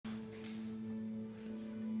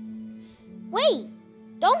Wait,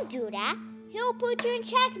 don't do that. He'll put you in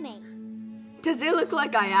checkmate. Does it look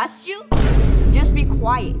like I asked you? Just be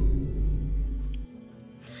quiet.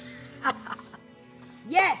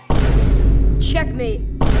 Yes! Checkmate.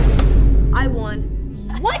 I won.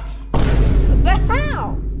 What? But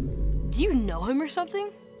how? Do you know him or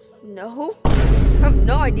something? No. I have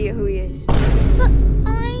no idea who he is. But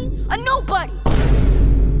I'm a nobody!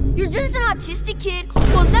 You're just an autistic kid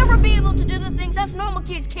who'll never be able to do the things us normal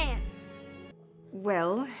kids can.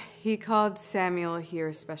 Well, he called Samuel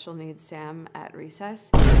here special needs Sam at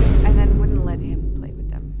recess, and then wouldn't let him play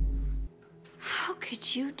with them. How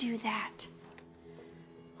could you do that?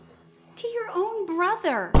 To your own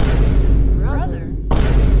brother. Brother?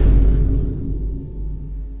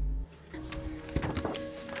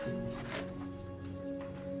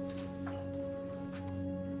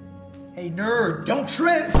 Hey, nerd, don't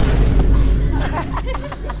trip!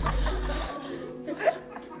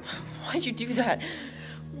 Why'd you do that?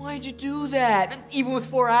 Why'd you do that? Even with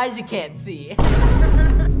 4 eyes, you can't see.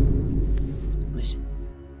 Listen,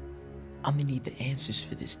 I'm gonna need the answers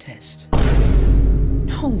for this test.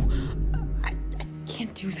 No, I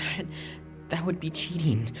can't do that. That would be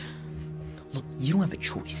cheating. Look, you don't have a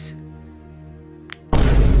choice.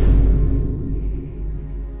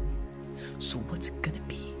 So what's it gonna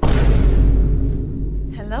be?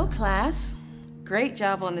 Hello, class. Great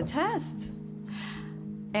job on the test.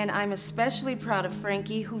 And I'm especially proud of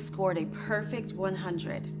Frankie, who scored a perfect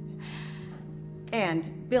 100.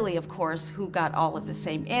 And Billy, of course, who got all of the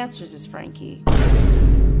same answers as Frankie.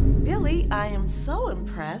 Billy, I am so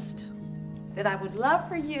impressed that I would love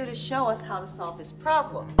for you to show us how to solve this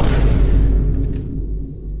problem.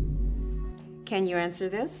 Can you answer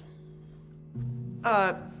this?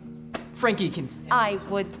 Frankie can. I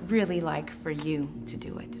would really like for you to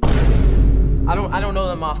do it. I don't know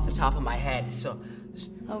them off the top of my head, so.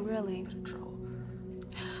 Oh, really? Trouble.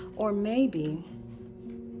 Or maybe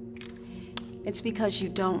it's because you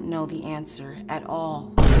don't know the answer at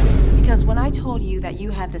all. Because when I told you that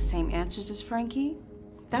you had the same answers as Frankie,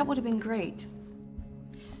 that would have been great.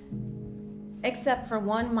 Except for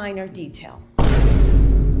one minor detail.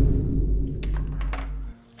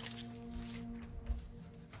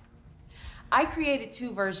 I created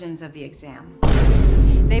 2 versions of the exam.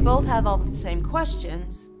 They both have all the same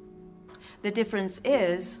questions. The difference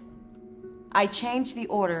is, I changed the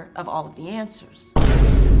order of all of the answers.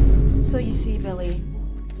 So you see, Billy,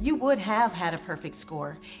 you would have had a perfect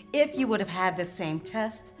score if you would have had the same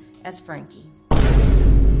test as Frankie.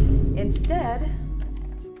 Instead,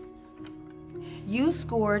 you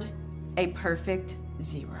scored a perfect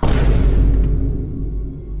 0.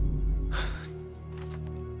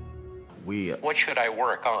 What should I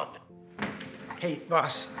work on? Hey,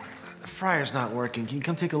 boss, the fryer's not working. Can you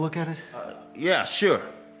come take a look at it? Yeah, sure.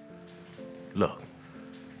 Look,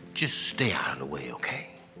 just stay out of the way, okay?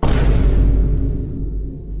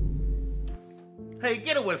 Hey,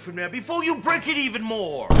 get away from there before you break it even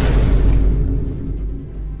more!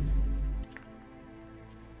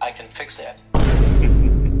 I can fix that.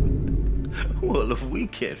 Well, if we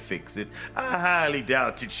can't fix it, I highly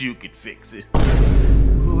doubt that you could fix it.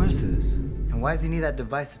 Who is this? And why does he need that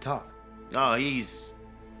device to talk? Oh, he's...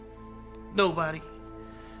 nobody.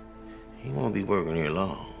 He won't be working here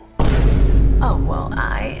long. Oh, well,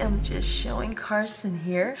 I am just showing Carson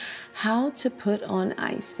here how to put on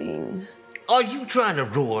icing. Are you trying to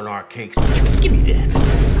ruin our cakes? Give me that.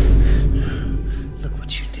 Look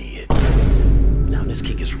what you did. Now this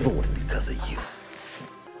cake is ruined because of you.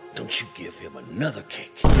 Don't you give him another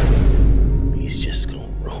cake. He's just gonna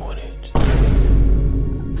ruin it.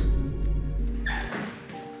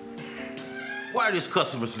 Why are these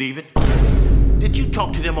customers leaving? Did you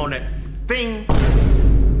talk to them on that thing?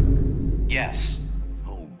 Yes.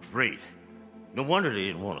 Oh, great. No wonder they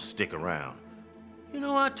didn't want to stick around. You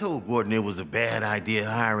know, I told Gordon it was a bad idea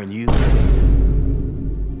hiring you.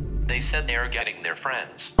 They said they were getting their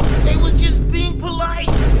friends. They was just being polite.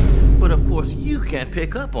 But of course, you can't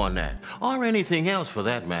pick up on that, or anything else for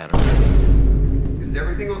that matter. Is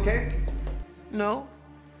everything okay? No.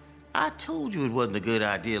 I told you it wasn't a good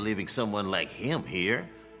idea leaving someone like him here.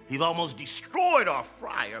 He's almost destroyed our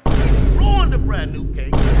fryer. He's ruined a brand new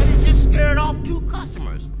cake, and he just scared off 2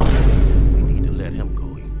 customers. We need to let him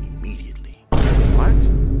go immediately. What?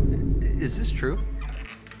 Is this true?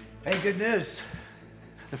 Hey, good news.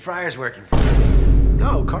 The fryer's working.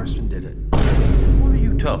 No, Carson did it. What are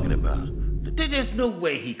you talking about? There's no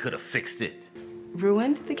way he could have fixed it.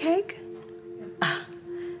 Ruined the cake?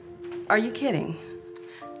 Are you kidding?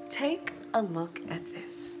 Take a look at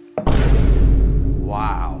this.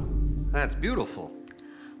 Wow, that's beautiful.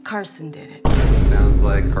 Carson did it. Sounds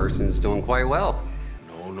like Carson's doing quite well.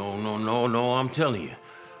 No, I'm telling you.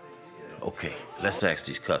 Okay, let's ask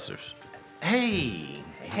these cussers. Hey,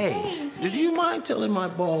 do you mind telling my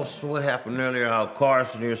boss what happened earlier, how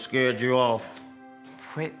Carson here scared you off?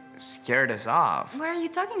 Wait, scared us off? What are you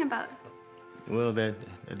talking about? Well, that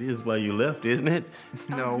is why you left, isn't it?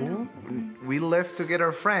 No, we left to get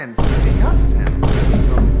our friends because of him.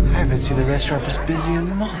 I haven't seen the restaurant this busy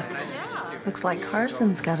in months. Looks like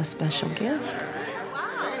Carson's got a special gift.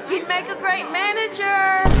 He'd make a great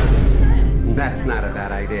manager. That's not a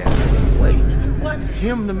bad idea. Wait, what?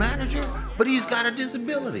 Him, the manager? But he's got a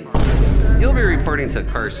disability. You'll be reporting to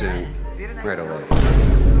Carson right away.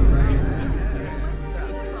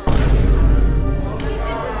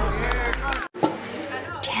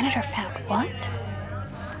 Janitor found what?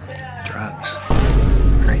 Drugs.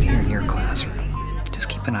 Right here in your classroom. Just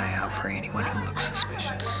keep an eye out for anyone who looks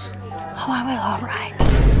suspicious. Oh, I will, all right.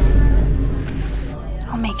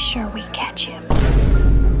 I'll make sure we catch him.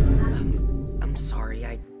 I'm sorry,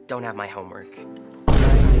 I don't have my homework. But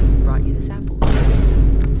I brought you this apple.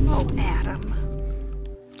 Oh, Adam.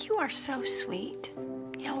 You are so sweet.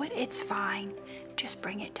 You know what? It's fine. Just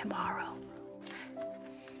bring it tomorrow.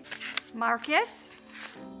 Marcus,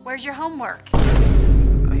 where's your homework?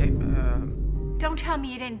 Don't tell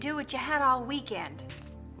me you didn't do it. You had all weekend.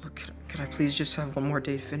 Look, could I please just have one more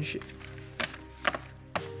day to finish it?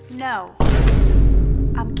 No.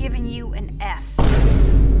 I'm giving you an F.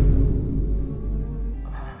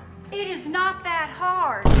 It is not that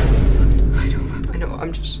hard. I know,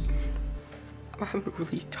 I'm having a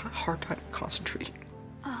really hard time concentrating.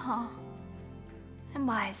 Uh-huh. And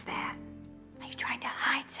why is that? Are you trying to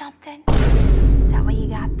hide something? Is that why you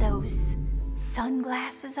got those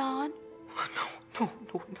sunglasses on? No,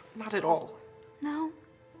 not at all. No?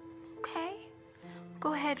 Okay.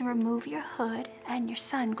 Go ahead and remove your hood and your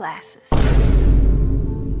sunglasses.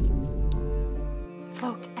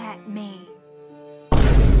 Look at me.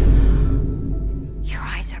 Your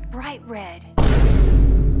eyes are bright red.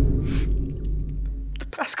 The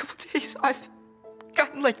past couple days, I've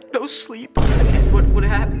gotten like no sleep. And what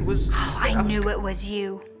happened was... Oh, I knew it was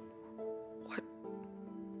you.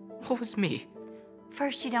 What was me?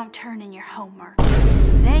 First, you don't turn in your homework.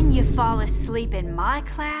 Then you fall asleep in my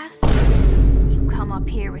class. You come up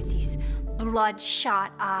here with these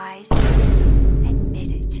bloodshot eyes. Admit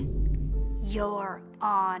it. You're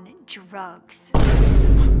on drugs.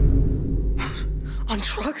 On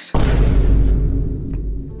drugs?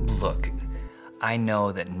 Look, I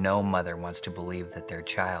know that no mother wants to believe that their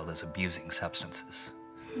child is abusing substances.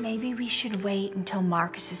 Maybe we should wait until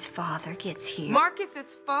Marcus's father gets here.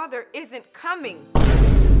 Marcus's father isn't coming.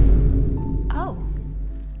 Oh.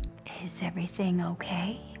 Is everything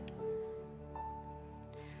okay?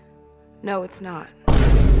 No, it's not.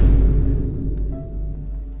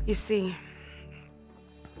 You see,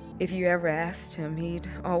 if you ever asked him, he'd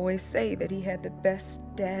always say that he had the best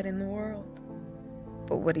dad in the world.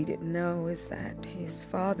 But what he didn't know is that his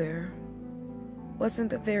father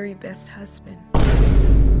wasn't the very best husband.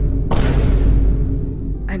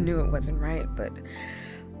 I knew it wasn't right, but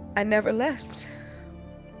I never left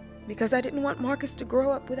because I didn't want Marcus to grow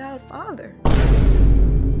up without a father.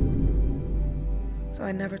 So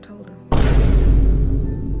I never told him.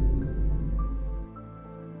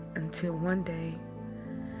 Until one day,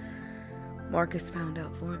 Marcus found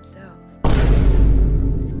out for himself.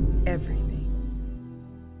 Everything.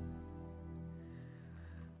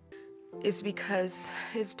 It's because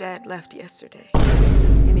his dad left yesterday,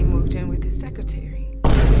 and he moved in with his secretary.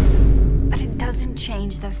 But it doesn't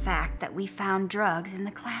change the fact that we found drugs in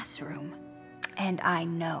the classroom. And I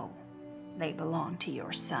know they belong to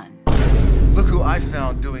your son. Look who I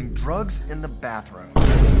found doing drugs in the bathroom.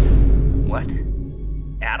 What?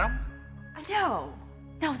 Adam? No,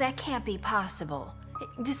 that can't be possible.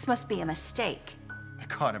 This must be a mistake. I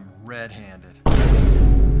caught him red-handed.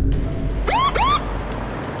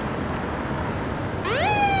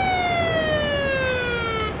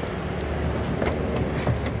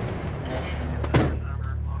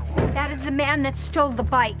 That is the man that stole the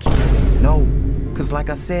bike. No, because like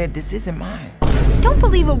I said, this isn't mine. Don't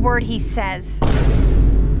believe a word he says.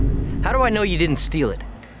 How do I know you didn't steal it?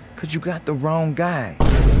 Because you got the wrong guy.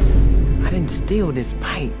 I didn't steal this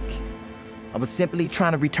bike. I was simply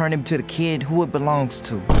trying to return him to the kid who it belongs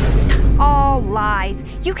to. All lies.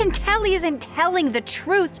 You can tell he isn't telling the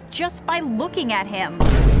truth just by looking at him.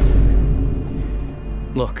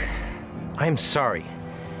 Look, I'm sorry,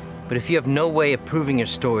 but if you have no way of proving your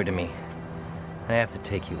story to me, I have to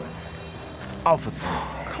take you in. Officer,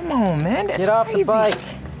 come on, man, that's Get off crazy. the bike.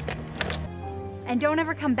 And don't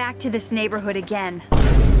ever come back to this neighborhood again.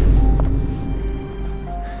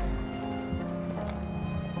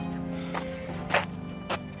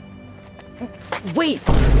 Wait!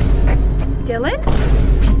 Dylan?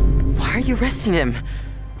 Why are you arresting him?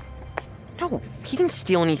 No, he didn't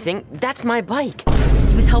steal anything. That's my bike.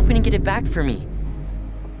 He was helping to get it back for me.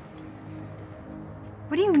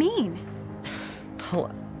 What do you mean?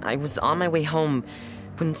 Well, I was on my way home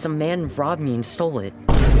when some man robbed me and stole it.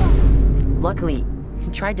 Luckily, he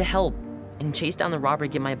tried to help and chased down the robber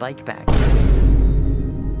to get my bike back.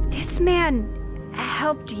 This man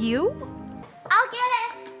helped you? I'll get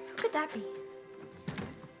it. Who could that be?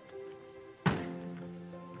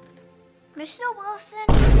 Mr. Wilson,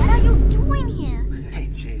 what are you doing here? Hey,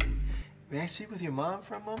 Jade. May I speak with your mom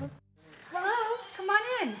for a moment? Hello, come on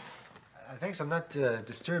in. Thanks, I'm not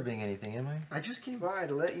disturbing anything, am I? I just came by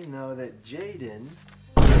to let you know that Jaden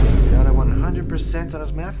got a 100% on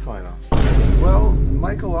his math final. Well,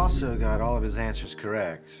 Michael also got all of his answers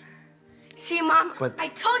correct. See, Mom, But- I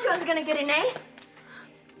told you I was gonna get an A.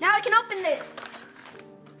 Now I can open this.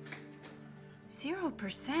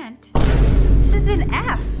 0%? This is an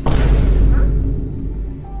F.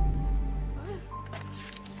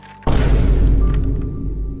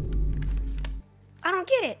 I don't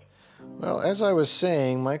get it. Well, as I was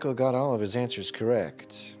saying, Michael got all of his answers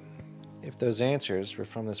correct. If those answers were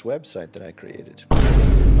from this website that I created.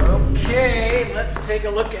 Okay, let's take a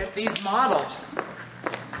look at these models.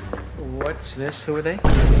 What's this? Who are they?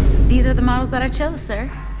 These are the models that I chose, sir.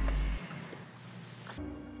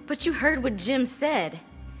 But you heard what Jim said.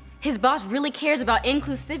 His boss really cares about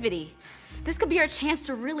inclusivity. This could be our chance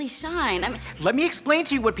to really shine. I mean, Let me explain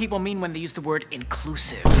to you what people mean when they use the word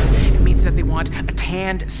inclusive. It means that they want a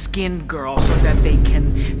tanned-skinned girl so that they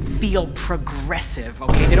can feel progressive,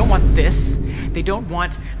 okay? They don't want this. They don't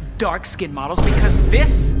want dark-skinned models because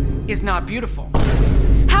this is not beautiful.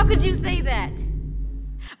 how could you say that?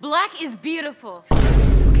 Black is beautiful.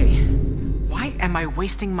 Okay, why am I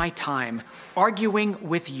wasting my time arguing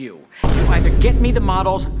with you? You either get me the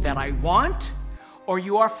models that I want, or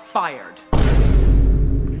you are fired.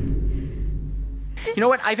 You know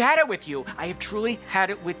what? I've had it with you. I have truly had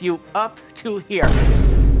it with you up to here.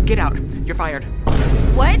 Get out. You're fired.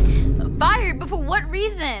 What? Fired? But for what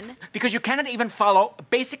reason? Because you cannot even follow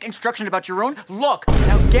basic instruction about your own look.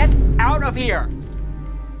 Now get out of here.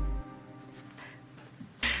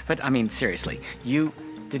 But I mean, seriously, you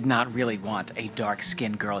did not really want a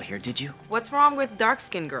dark-skinned girl here, did you? What's wrong with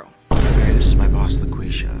dark-skinned girls? Hey, this is my boss,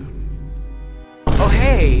 LaQuisha. Oh,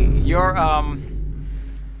 hey, you're,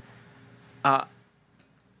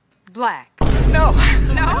 Black. No.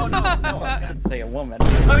 No? No, I didn't say a woman.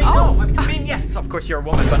 I mean, no, I mean, yes, of course you're a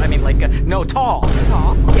woman, but I mean, like, no, tall.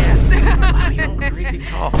 Tall? Yes. Wow, you're crazy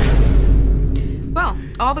tall. Well,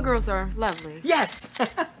 all the girls are lovely. Yes!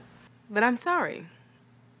 But I'm sorry.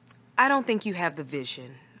 I don't think you have the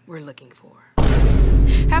vision we're looking for.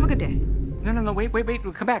 Have a good day. No, wait,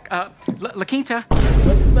 come back. LaQuinta.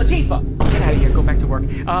 Latifah. Get out of here, go back to work.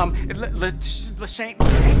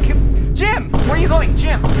 Lashane. Jim, where are you going,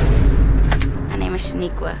 Jim? My name is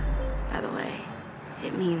Shaniqua, by the way.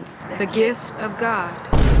 It means The gift of God.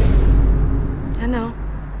 I know.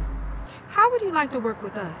 How would you like to work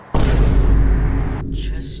with us?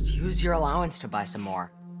 Just use your allowance to buy some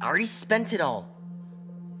more. I already spent it all.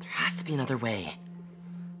 There has to be another way.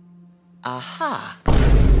 Aha.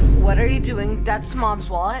 What are you doing? That's Mom's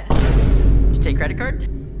wallet. Did you take credit card?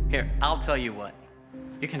 Here, I'll tell you what.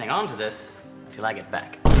 You can hang on to this until I get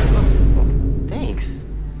back. Thanks.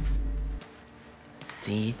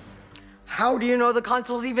 See? How do you know the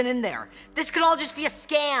console's even in there? This could all just be a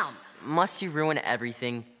scam. Must you ruin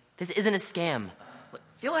everything? This isn't a scam.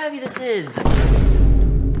 Feel how heavy this is.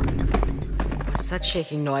 What's that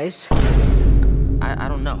shaking noise? I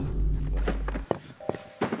don't know.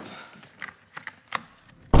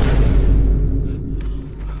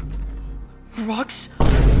 Rocks?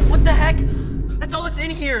 What the heck? That's all that's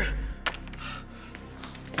in here.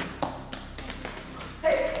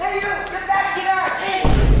 Hey, you! Get back here!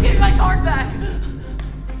 Hey, get my card back!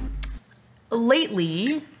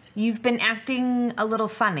 Lately, you've been acting a little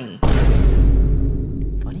funny.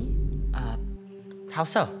 Funny? How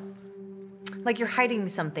so? Like you're hiding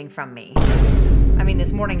something from me. I mean,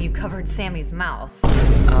 this morning you covered Sammy's mouth.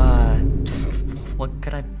 What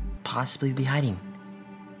could I possibly be hiding?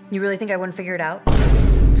 You really think I wouldn't figure it out?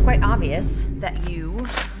 It's quite obvious that you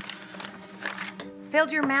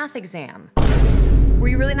failed your math exam. Were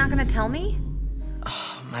you really not gonna tell me?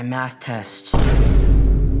 My math test.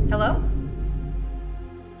 Hello?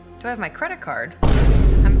 Do I have my credit card?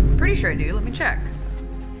 I'm pretty sure I do. Let me check.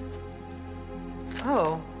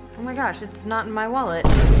 Oh my gosh, it's not in my wallet.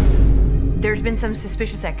 There's been some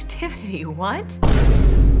suspicious activity. What?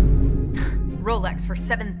 Rolex for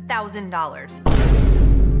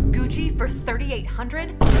 $7,000. Gucci for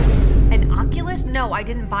 $3,800? An Oculus? No, I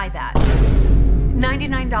didn't buy that.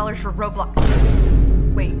 $99 for Roblox.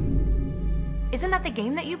 Wait, isn't that the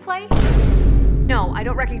game that you play? No, I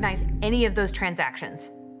don't recognize any of those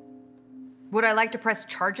transactions. Would I like to press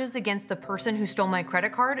charges against the person who stole my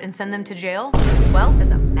credit card and send them to jail? Well,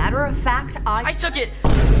 as a matter of fact, I took it!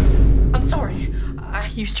 I'm sorry. I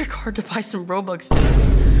used your card to buy some Robux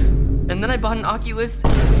and then I bought an Oculus.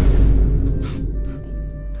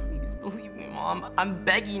 Please believe me, Mom. I'm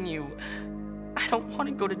begging you. I don't want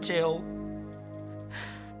to go to jail.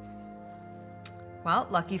 Well,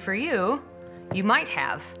 lucky for you, you might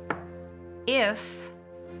have. If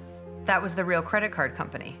that was the real credit card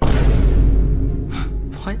company.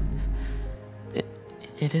 What?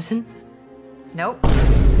 It isn't? Nope.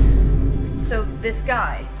 So this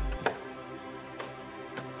guy,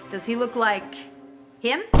 does he look like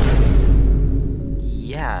him?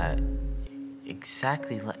 Yeah,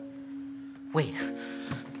 exactly like... Wait,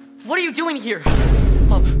 what are you doing here?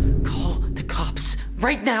 Mom, call the cops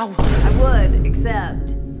right now. I would,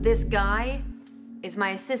 except this guy is my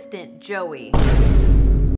assistant, Joey.